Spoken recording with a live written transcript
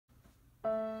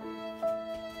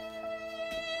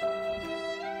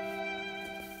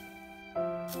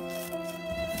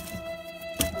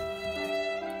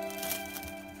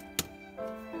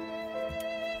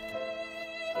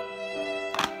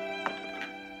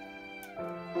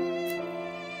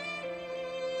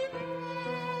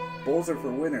Bowls are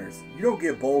for winners. You don't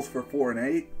get bowls for 4 and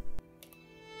 8.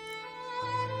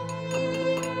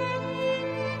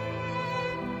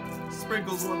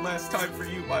 Sprinkles one last time for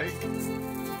you, Mike.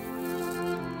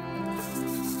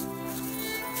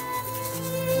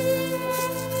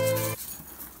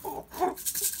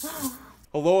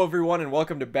 Hello everyone and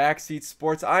welcome to Backseat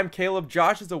Sports. I'm Caleb.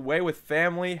 Josh is away with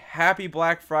family. Happy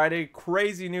Black Friday.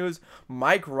 Crazy news.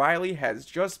 Mike Riley has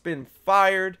just been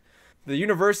fired. The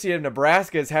University of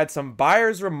Nebraska has had some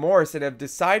buyer's remorse and have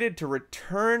decided to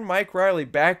return Mike Riley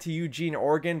back to Eugene,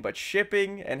 Oregon, but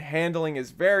shipping and handling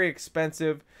is very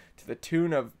expensive to the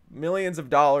tune of millions of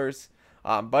dollars.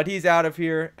 But he's out of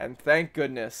here, and thank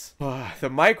goodness. The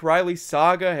Mike Riley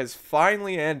saga has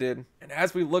finally ended, and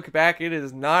as we look back, it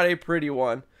is not a pretty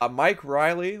one. Mike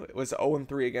Riley was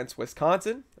 0-3 against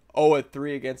Wisconsin,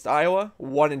 0-3 against Iowa,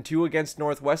 1-2 against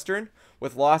Northwestern,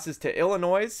 with losses to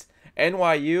Illinois,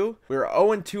 NYU. We were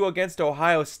 0-2 against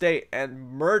Ohio State, and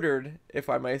murdered, if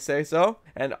I may say so.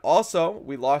 And also,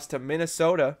 we lost to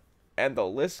Minnesota, and the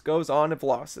list goes on of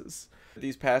losses.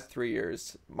 These past 3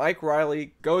 years, Mike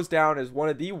Riley goes down as one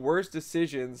of the worst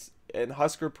decisions in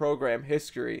Husker program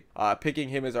history, picking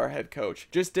him as our head coach.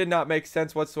 Just did not make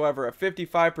sense whatsoever. A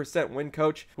 55% win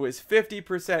coach who is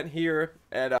 50% here,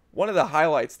 and one of the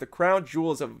highlights, the crown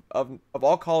jewels of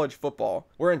all college football.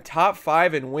 We're in top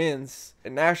 5 in wins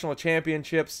in national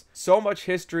championships. So much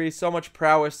history, so much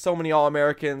prowess, so many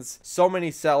All-Americans, so many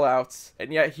sellouts,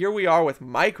 and yet here we are with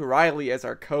Mike Riley as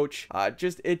our coach.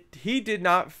 He did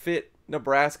not fit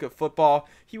Nebraska football.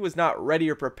 He was not ready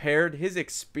or prepared. His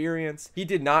experience, he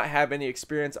did not have any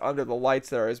experience under the lights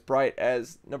that are as bright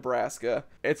as Nebraska.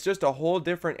 It's just a whole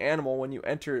different animal when you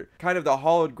enter kind of the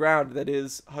hollowed ground that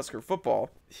is Husker football.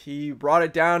 He brought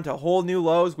it down to whole new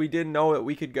lows we didn't know that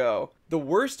we could go. The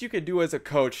worst you could do as a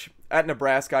coach at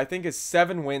Nebraska, I think, is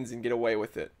 7 wins and get away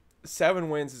with it. 7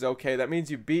 wins is okay. That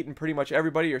means you've beaten pretty much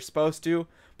everybody you're supposed to,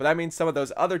 but that means some of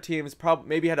those other teams probably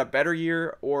maybe had a better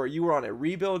year, or you were on a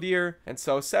rebuild year, and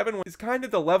so 7 wins is kind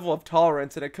of the level of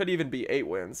tolerance, and it could even be 8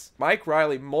 wins. Mike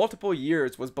Riley multiple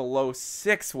years was below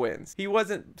 6 wins. He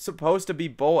wasn't supposed to be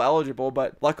bowl eligible,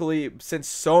 but luckily, since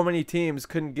so many teams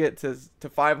couldn't get to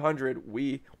 500,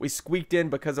 we squeaked in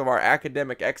because of our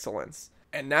academic excellence.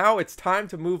 And now it's time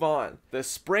to move on. The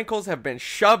sprinkles have been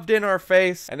shoved in our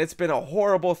face, and it's been a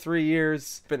horrible 3 years.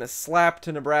 It's been a slap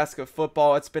to Nebraska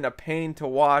football. It's been a pain to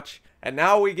watch. And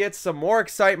now we get some more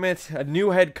excitement, a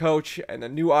new head coach, and a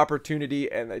new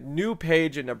opportunity, and a new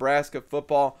page in Nebraska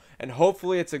football, and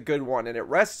hopefully it's a good one. And it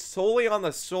rests solely on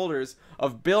the shoulders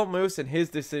of Bill Moose and his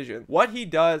decision. What he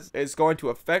does is going to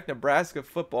affect Nebraska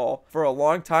football for a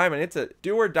long time, and it's a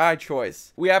do-or-die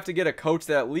choice. We have to get a coach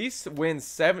that at least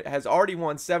has already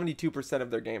won 72% of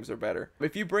their games or better.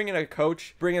 If you bring in a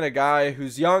coach, bring in a guy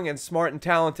who's young and smart and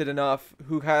talented enough,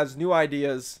 who has new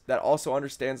ideas, that also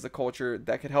understands the culture,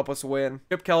 that could help us win.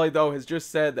 Chip Kelly, though, has just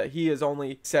said that he is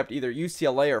only accept either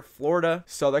UCLA or Florida,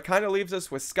 so that kind of leaves us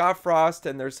with Scott Frost,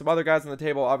 and there's some other guys on the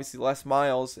table, obviously Les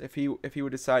Miles if he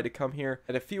would decide to come here,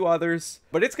 and a few others.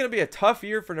 But it's going to be a tough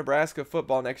year for Nebraska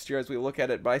football next year as we look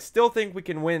at it, but I still think we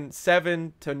can win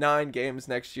 7 to 9 games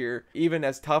next year. Even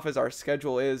as tough as our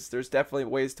schedule is, there's definitely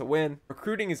ways to win.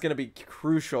 Recruiting is going to be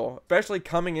crucial, especially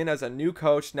coming in as a new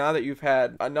coach. Now that you've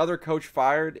had another coach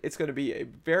fired, it's going to be a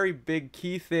very big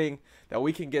key thing that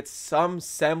we can get some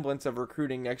semblance of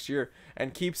recruiting next year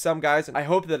and keep some guys. And I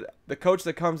hope that the coach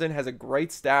that comes in has a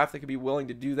great staff that can be willing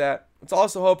to do that. Let's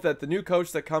also hope that the new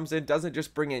coach that comes in doesn't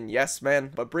just bring in yes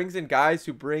men, but brings in guys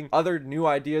who bring other new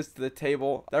ideas to the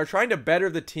table, that are trying to better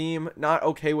the team, not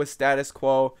okay with status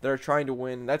quo, that are trying to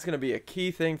win. That's going to be a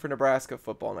key thing for Nebraska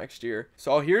football next year.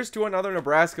 So here's to another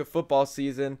Nebraska football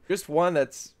season. Just one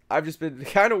that's I've just been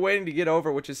kind of waiting to get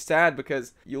over, which is sad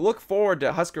because you look forward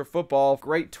to Husker football.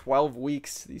 Great 12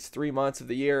 weeks, these 3 months of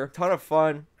the year. Ton of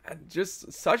fun. And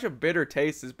just such a bitter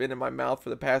taste has been in my mouth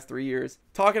for the past 3 years.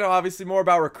 Talking obviously more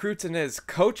about recruits and as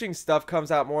coaching stuff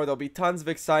comes out more, there'll be tons of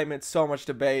excitement, so much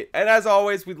debate. And as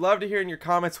always, we'd love to hear in your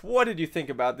comments, what did you think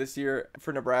about this year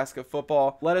for Nebraska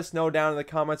football? Let us know down in the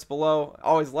comments below.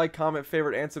 Always like, comment,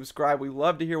 favorite, and subscribe. We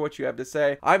love to hear what you have to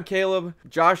say. I'm Caleb.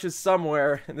 Josh is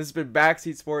somewhere, and this has been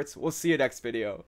Backseat Sports. We'll see you next video.